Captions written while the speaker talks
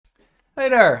Hey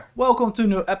there, welcome to a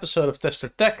new episode of Tester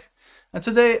Tech. And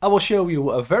today I will show you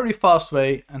a very fast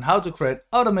way on how to create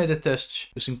automated tests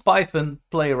using Python,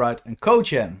 Playwright and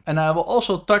Codegen. And I will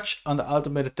also touch on the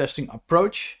automated testing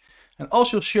approach and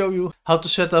also show you how to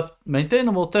set up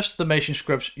maintainable test automation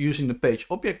scripts using the page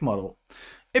object model.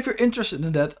 If you're interested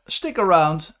in that, stick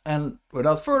around, and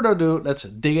without further ado, let's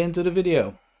dig into the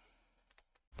video.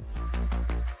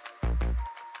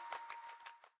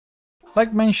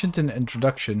 Like mentioned in the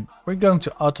introduction, we're going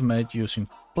to automate using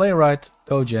Playwright,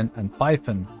 Codegen and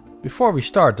Python. Before we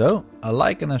start though, a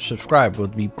like and a subscribe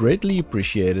would be greatly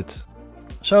appreciated.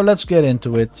 So let's get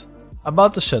into it.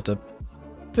 About the setup.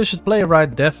 Visit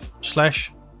Playwright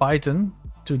dev/Python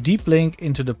to deep link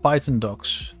into the Python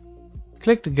docs.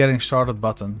 Click the Getting Started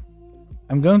button.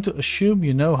 I'm going to assume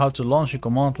you know how to launch a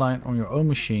command line on your own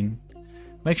machine.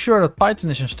 Make sure that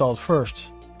Python is installed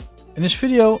first. In this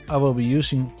video I will be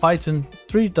using Python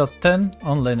 3.10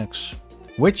 on Linux,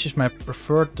 which is my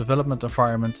preferred development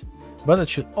environment, but it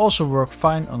should also work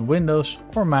fine on Windows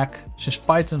or Mac since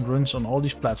Python runs on all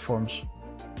these platforms.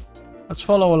 Let's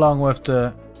follow along with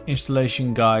the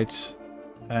installation guide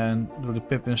and do the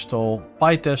pip install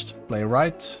Pytest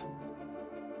Playwright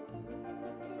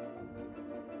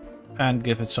and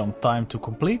give it some time to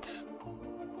complete.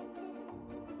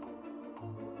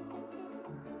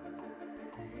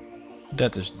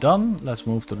 That is done. Let's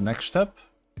move to the next step,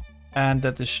 and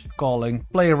that is calling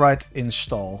Playwright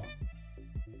install,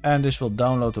 and this will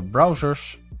download the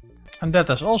browsers, and that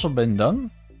has also been done.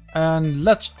 And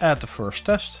let's add the first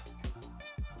test.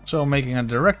 So making a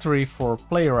directory for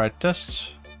Playwright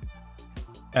tests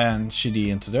and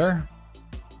cd into there,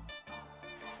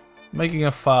 making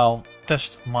a file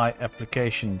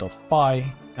testmyapplication.py,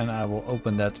 and I will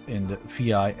open that in the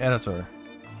VI editor.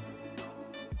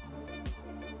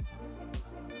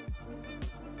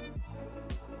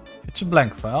 It's a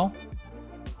blank file,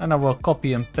 and I will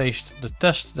copy and paste the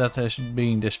test that is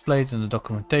being displayed in the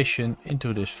documentation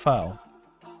into this file.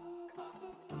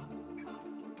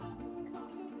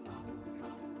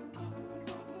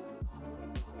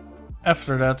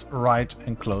 After that, write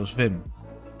and close Vim.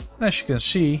 And as you can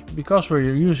see, because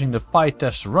we're using the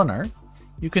Pytest runner,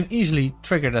 you can easily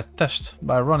trigger that test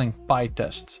by running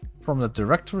Pytest from the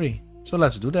directory. So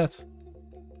let's do that.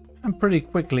 And pretty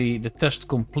quickly the test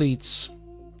completes.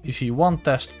 You see one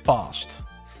test passed,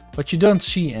 but you don't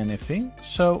see anything.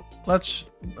 So let's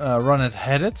run it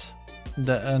headed.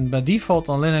 And by default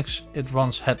on Linux it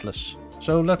runs headless.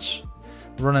 So let's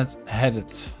run it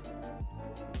headed.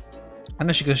 And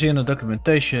as you can see in the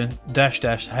documentation,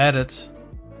 -- headed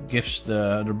gives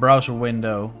the browser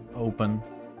window open.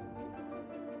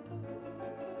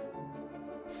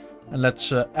 And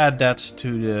let's add that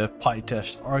to the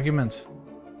Pytest argument.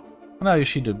 And now you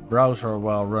see the browser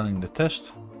while running the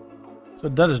test. So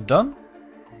that is done.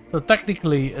 So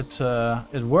technically it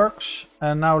works.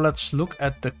 And now let's look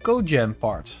at the Codegen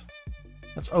part.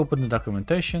 Let's open the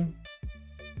documentation.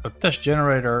 A test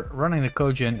generator running the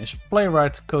Codegen is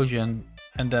Playwright Codegen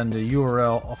and then the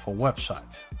URL of a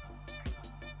website.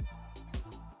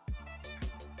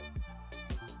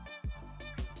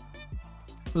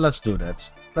 Let's do that.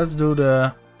 Let's do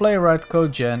the Playwright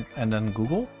Codegen and then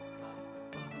Google.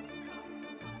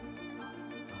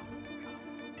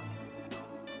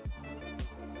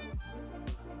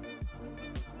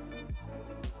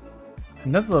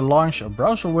 And that will launch a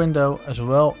browser window as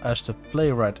well as the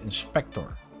Playwright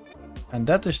inspector. And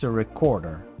that is the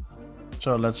recorder.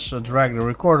 So let's drag the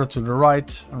recorder to the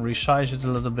right and resize it a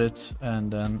little bit,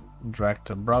 and then drag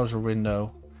the browser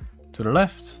window to the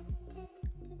left.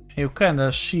 And you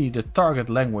can see the target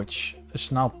language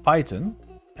is now Python,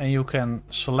 and you can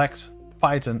select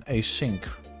Python async.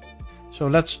 So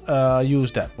let's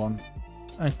use that one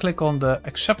and click on the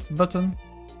accept button.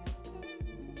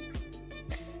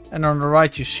 And on the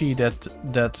right you see that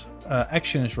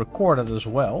action is recorded as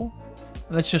well.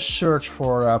 Let's just search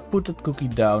for put that cookie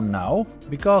down now,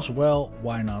 because, well,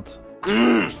 why not?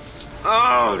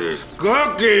 Oh, these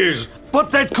cookies!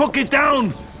 Put that cookie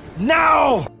down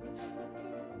now!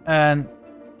 And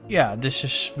yeah, this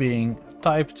is being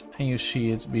typed and you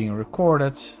see it being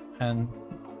recorded and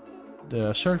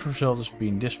the search result is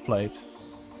being displayed.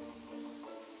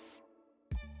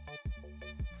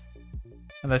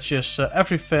 And that's just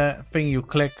everything you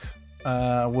click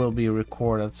will be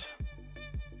recorded.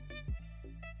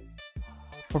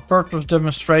 For purpose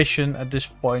demonstration at this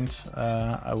point,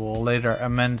 I will later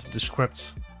amend the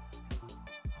script.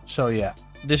 So yeah,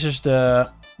 this is the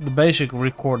basic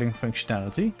recording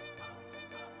functionality.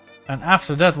 And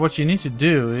after that, what you need to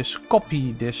do is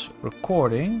copy this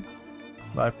recording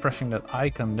by pressing that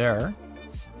icon there.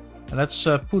 And let's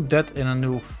put that in a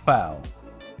new file.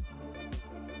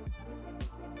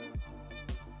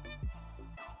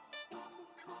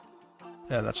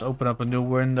 Yeah, let's open up a new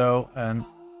window and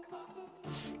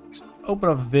open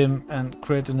up Vim and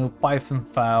create a new Python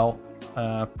file.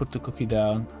 Put the cookie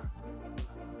down.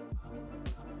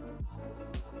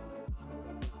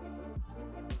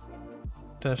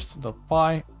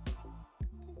 Test.py.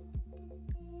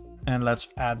 And let's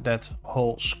add that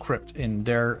whole script in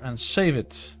there and save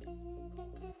it.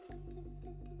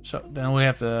 So then we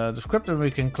have the script and we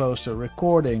can close the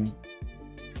recording.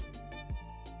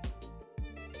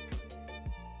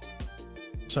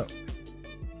 So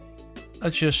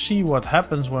let's just see what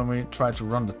happens when we try to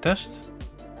run the test.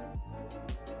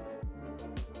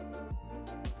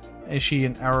 You see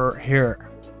an error here.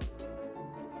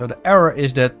 So the error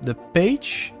is that the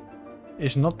page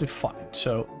is not defined.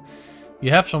 So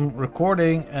you have some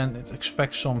recording and it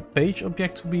expects some page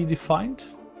object to be defined.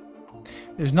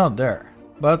 It's not there,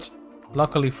 but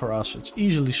luckily for us it's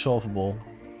easily solvable.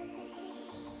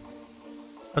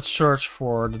 Let's search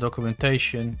for the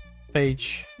documentation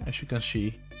page. As you can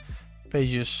see,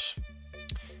 pages.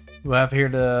 We have here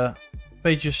the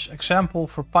pages example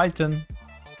for Python,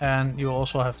 and you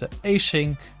also have the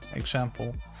async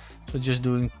example. So just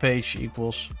doing page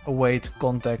equals await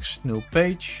context new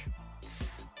page.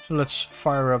 So let's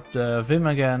fire up the Vim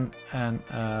again and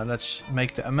let's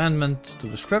make the amendment to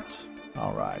the script.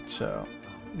 Alright, so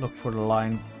look for the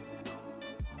line.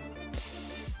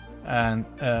 And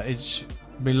it's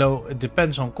below, it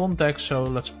depends on context, so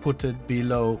let's put it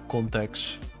below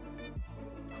context.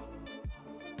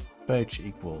 Page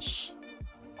equals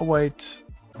await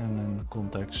and then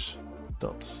context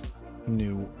dot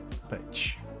new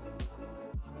page.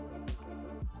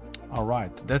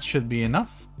 Alright, that should be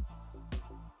enough.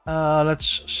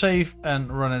 Let's save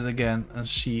and run it again and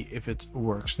see if it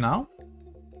works now.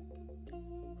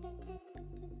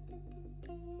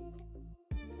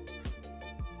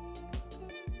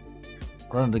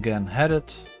 Run it again, head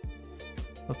it.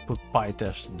 Let's put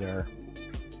Pytest there.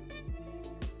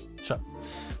 So,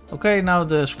 okay, now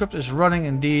the script is running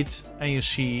indeed, and you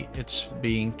see it's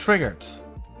being triggered.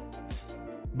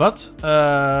 But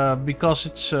because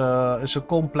it's a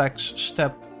complex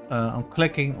step on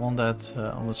clicking on that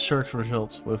on the search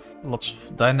result with lots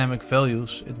of dynamic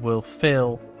values, it will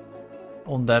fail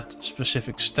on that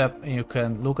specific step, and you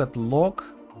can look at the log.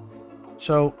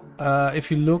 So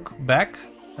if you look back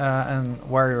and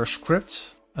where your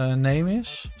script name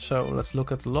is, so let's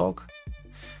look at the log.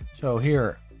 So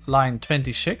here, line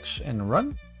 26 in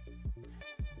run,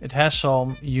 it has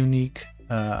some unique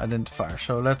identifier.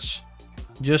 So let's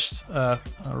just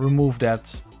remove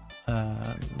that.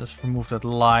 Let's remove that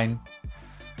line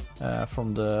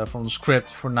from the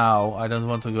script for now. I don't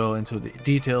want to go into the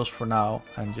details for now,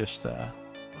 and just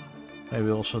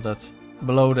maybe also that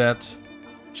below that,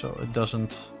 so it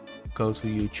doesn't go to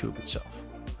YouTube itself.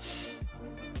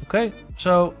 Okay,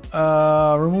 so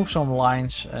remove some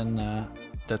lines, and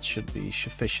that should be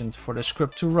sufficient for the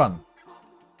script to run.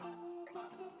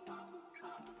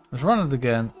 Let's run it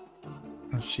again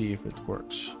and see if it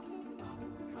works.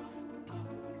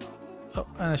 Oh,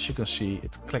 and as you can see,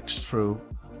 it clicks through,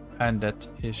 and that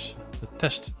is the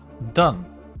test done.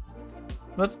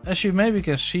 But as you maybe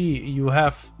can see, you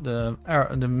have the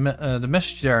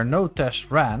message there, no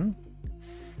test ran,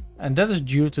 and that is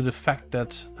due to the fact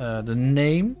that the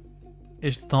name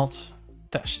is not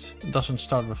test. It doesn't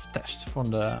start with test from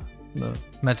the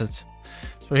method.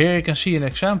 So here you can see an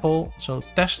example. So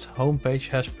test homepage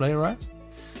has Playwright.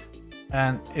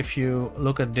 And if you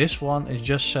look at this one, it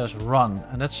just says run.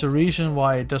 And that's the reason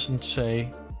why it doesn't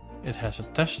say it has a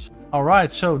test.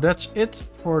 Alright, so that's it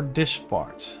for this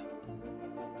part.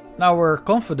 Now we're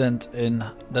confident in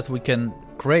that we can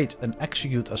create and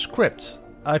execute a script.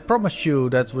 I promised you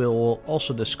that we'll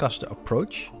also discuss the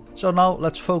approach. So now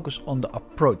let's focus on the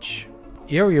approach.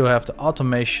 Here you have the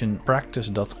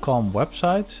automationpractice.com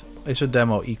website. It's a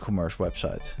demo e-commerce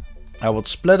website. I would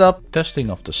split up testing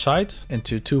of the site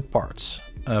into two parts,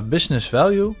 business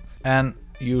value and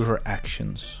user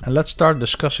actions. And let's start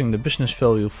discussing the business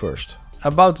value first.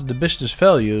 About the business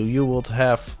value, you would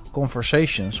have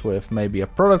conversations with maybe a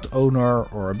product owner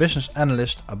or a business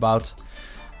analyst about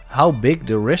how big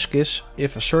the risk is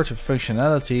if a certain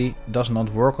functionality does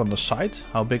not work on the site,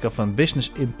 how big of a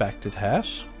business impact it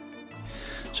has.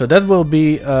 So that will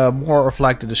be more of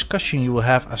like the discussion you will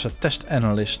have as a test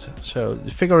analyst. So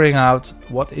figuring out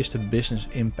what is the business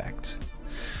impact.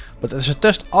 But as a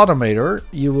test automator,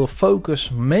 you will focus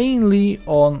mainly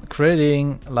on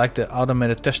creating like the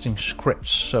automated testing scripts.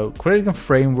 So creating a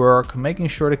framework, making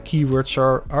sure the keywords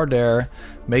are there,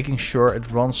 making sure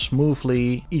it runs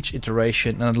smoothly each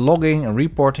iteration, and logging and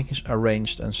reporting is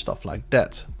arranged and stuff like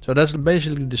that. So that's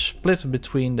basically the split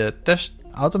between the test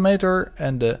automator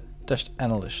and the test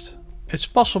analyst. It's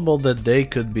possible that they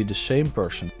could be the same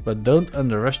person, but don't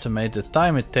underestimate the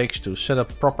time it takes to set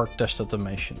up proper test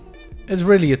automation. It's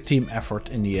really a team effort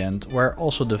in the end, where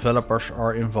also developers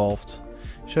are involved.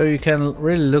 So you can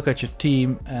really look at your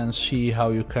team and see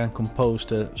how you can compose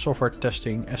the software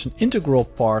testing as an integral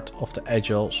part of the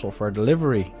agile software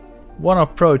delivery. One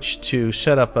approach to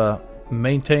set up a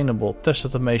maintainable test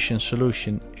automation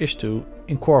solution is to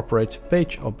incorporate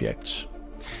page objects.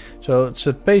 So it's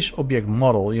a page object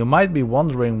model. You might be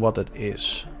wondering what it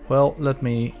is. Well, let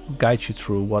me guide you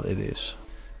through what it is.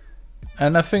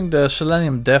 And I think the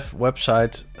Selenium Dev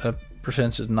website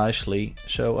presents it nicely,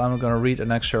 so I'm going to read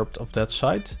an excerpt of that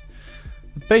site.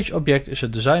 The page object is a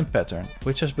design pattern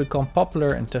which has become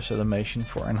popular in test automation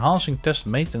for enhancing test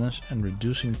maintenance and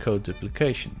reducing code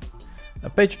duplication. A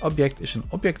page object is an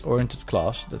object-oriented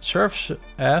class that serves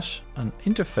as an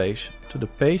interface to the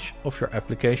page of your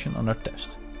application under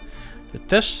test. The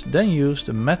tests then use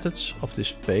the methods of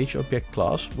this page object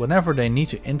class whenever they need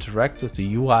to interact with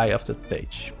the UI of that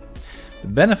page. The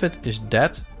benefit is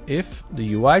that if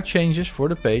the UI changes for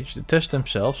the page, the tests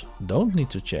themselves don't need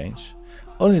to change.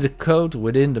 Only the code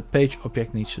within the page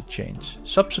object needs to change.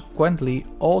 Subsequently,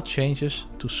 all changes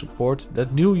to support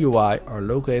that new UI are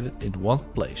located in one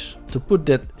place. To put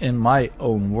that in my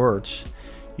own words,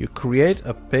 you create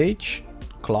a page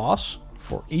class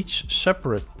for each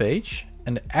separate page,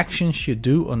 and the actions you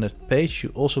do on that page you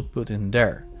also put in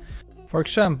there. For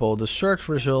example, the search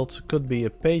result could be a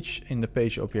page in the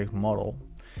page object model.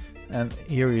 And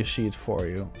here you see it for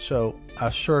you. So I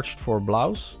searched for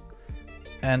blouse,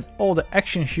 and all the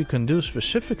actions you can do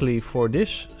specifically for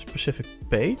this specific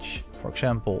page, for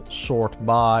example, sort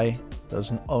by,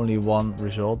 there's only one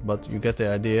result, but you get the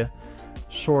idea.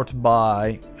 Sort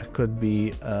by could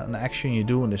be an action you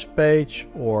do on this page,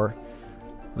 or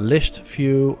list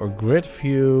view, or grid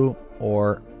view,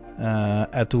 or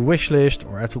add to wish list,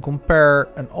 or add to compare,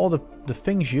 and all the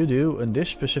things you do in this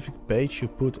specific page you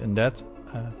put in that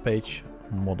page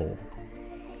model.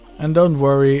 And don't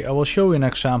worry, I will show you an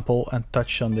example and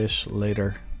touch on this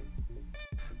later.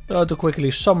 So to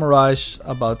quickly summarize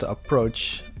about the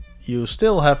approach, you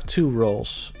still have two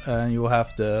roles, and you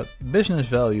have the business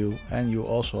value and you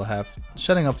also have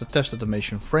setting up the test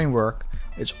automation framework.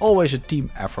 It's always a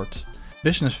team effort.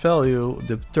 Business value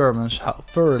determines how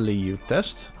thoroughly you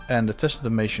test, and the test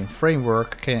automation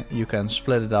framework you can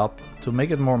split it up to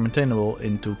make it more maintainable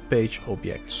into page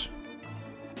objects.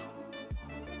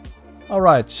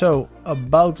 Alright, so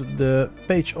about the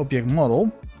page object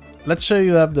model. Let's say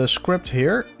you have the script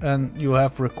here and you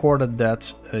have recorded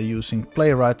that using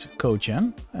Playwright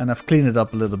Codegen, and I've cleaned it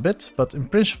up a little bit, but in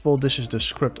principle this is the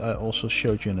script I also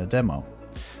showed you in the demo.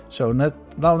 So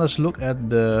now let's look at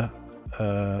the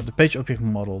page object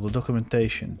model, the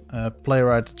documentation.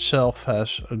 Playwright itself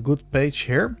has a good page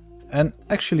here, and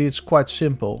actually it's quite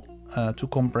simple to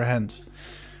comprehend,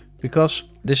 because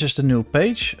this is the new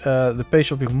page. The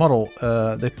page object model,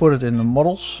 they put it in the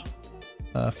models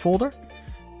folder,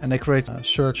 and they create a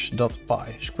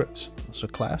search.py script. It's a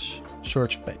class,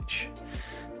 search page.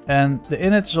 And the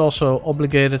init is also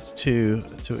obligated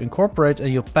to incorporate,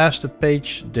 and you pass the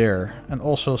page there, and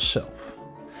also self.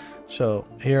 So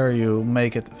here you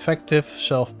make it effective,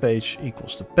 self page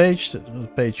equals the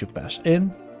page you pass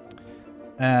in.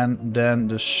 And then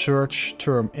the search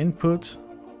term input,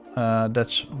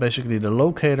 that's basically the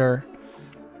locator,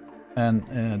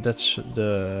 and that's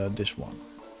this one.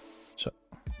 So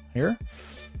here,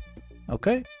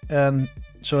 okay, and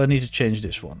so I need to change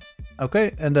this one.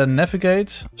 Okay, and then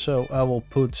navigate. So I will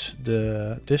put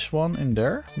this one in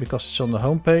there because it's on the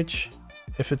home page.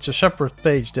 If it's a separate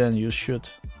page, then you should,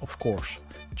 of course,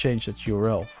 change that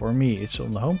URL. For me, it's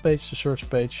on the home page, the search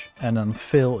page, and then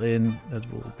fill in. That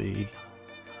will be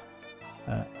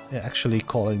actually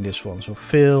calling this one. So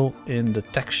fill in the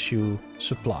text you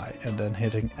supply, and then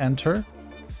hitting enter.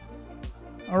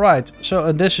 Alright, so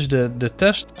and this is the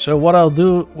test. So what I'll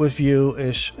do with you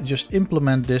is just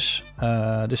implement this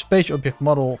this page object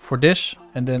model for this,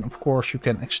 and then of course you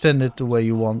can extend it the way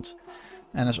you want.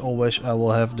 And as always, I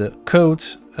will have the code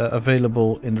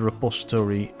available in the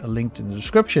repository linked in the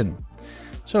description.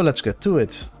 So let's get to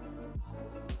it.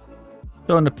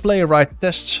 So in the Playwright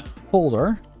tests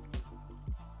folder,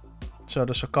 so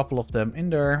there's a couple of them in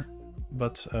there,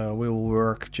 but we will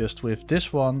work just with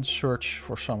this one, search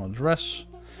for some address.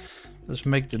 Let's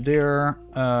make the dir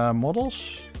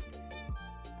models.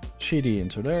 CD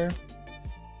into there.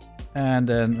 And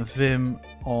then vim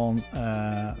on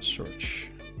search.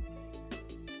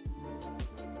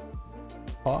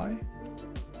 Py.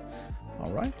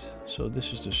 Alright, so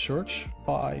this is the search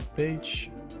py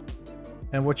page.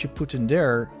 And what you put in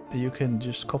there, you can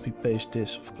just copy paste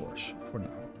this, of course, for now.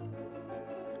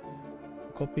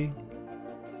 Copy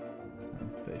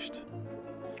and paste.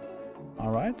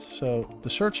 Alright, so the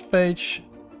search page,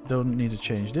 don't need to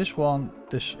change this one.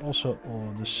 This also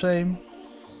all the same.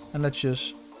 And let's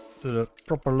just do the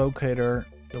proper locator,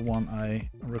 the one I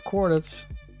recorded.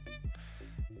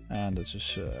 And this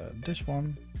is this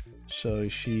one. So you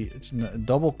see it's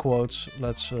double quotes.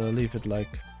 Let's leave it like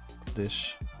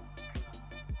this.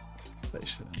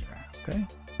 Paste it in there, okay.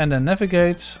 And then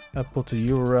navigate, I put the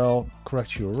URL,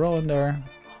 correct URL in there.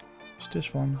 It's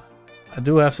this one. I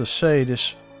do have to say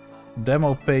this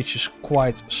demo page is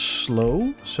quite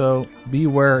slow, so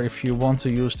beware if you want to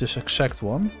use this exact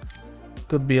one.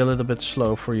 Could be a little bit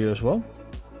slow for you as well.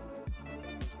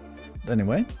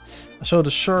 Anyway, so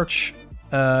the search,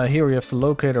 here we have the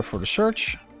locator for the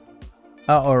search.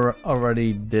 I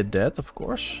already did that, of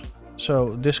course.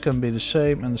 So this can be the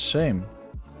same and the same.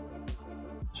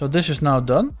 So this is now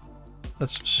done.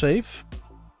 Let's save.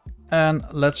 And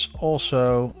let's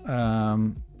also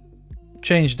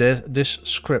change this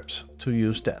script to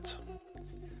use that.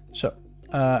 So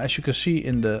as you can see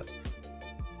in the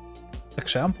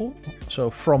example, so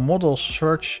from models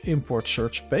search import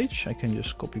search page, I can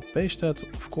just copy paste that,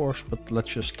 of course, but let's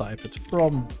just type it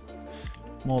from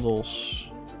models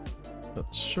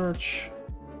search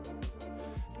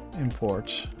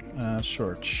import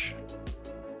search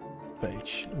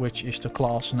page, which is the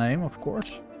class name, of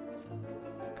course.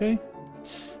 Okay,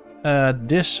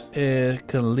 this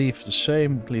can leave the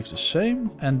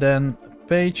same, and then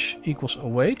page equals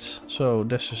await, so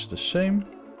this is the same.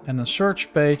 And then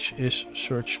search page is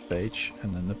search page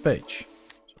and then the page.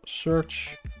 So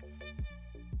search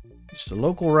is the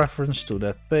local reference to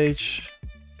that page.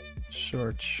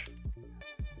 Search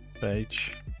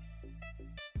page.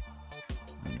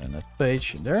 And then that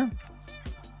page there.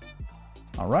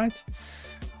 Alright.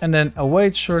 And then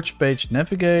await search page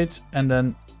navigate and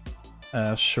then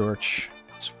search.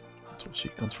 Ctrl C,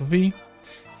 Ctrl V.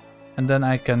 And then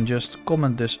I can just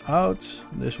comment this out.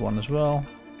 This one as well.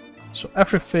 So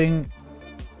everything,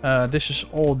 this is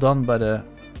all done by the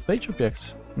page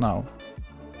object now.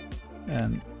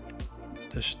 And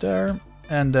this there.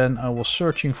 And then I was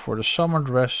searching for the summer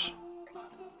dress.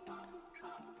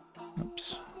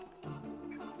 Oops.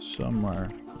 Summer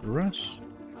dress.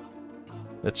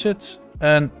 That's it.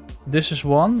 And this is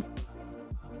one.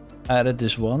 I added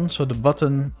this one. So the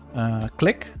button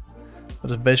click.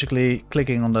 That is basically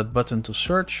clicking on that button to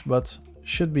search, but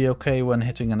should be okay when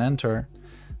hitting an enter.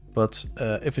 But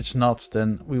if it's not,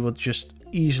 then we will just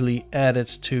easily add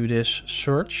it to this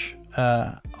search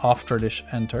after this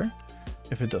enter,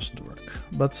 if it doesn't work.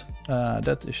 But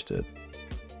that is the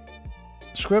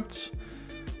script.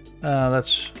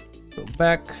 Let's go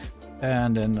back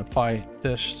and then the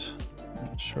Pytest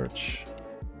search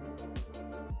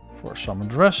for summer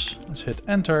dress. Let's hit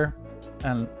enter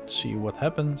and see what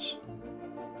happens.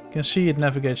 You can see it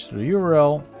navigates to the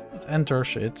URL, it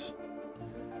enters it.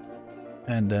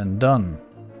 And then done.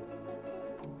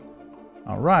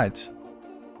 All right.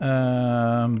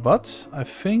 But I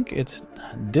think it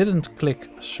didn't click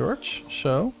search.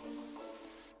 So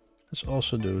let's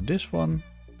also do this one.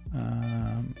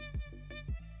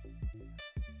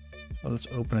 So let's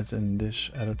open it in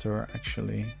this editor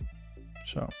actually.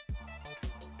 So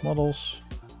models,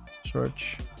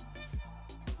 search.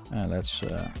 And let's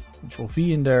Ctrl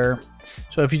V in there.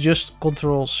 So if you just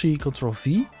Ctrl C, Ctrl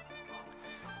V.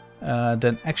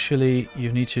 Then actually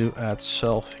you need to add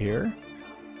self here.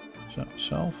 So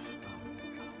self.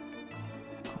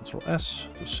 Ctrl S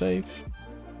to save.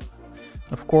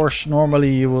 Of course, normally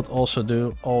you would also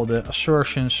do all the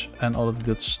assertions and all the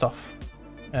good stuff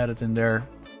added in there.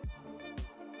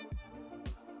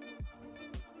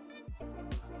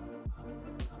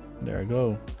 There you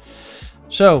go.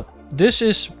 So this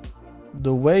is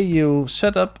the way you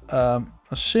set up a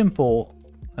simple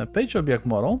page object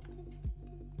model.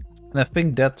 And I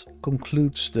think that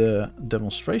concludes the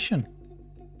demonstration.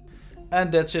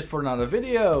 And that's it for another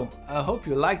video. I hope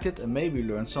you liked it and maybe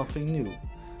learned something new.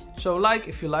 So like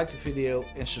if you liked the video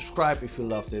and subscribe if you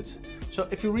loved it. So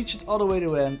if you reached it all the way to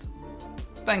the end,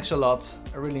 thanks a lot.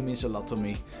 It really means a lot to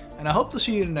me. And I hope to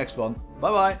see you in the next one.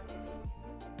 Bye bye.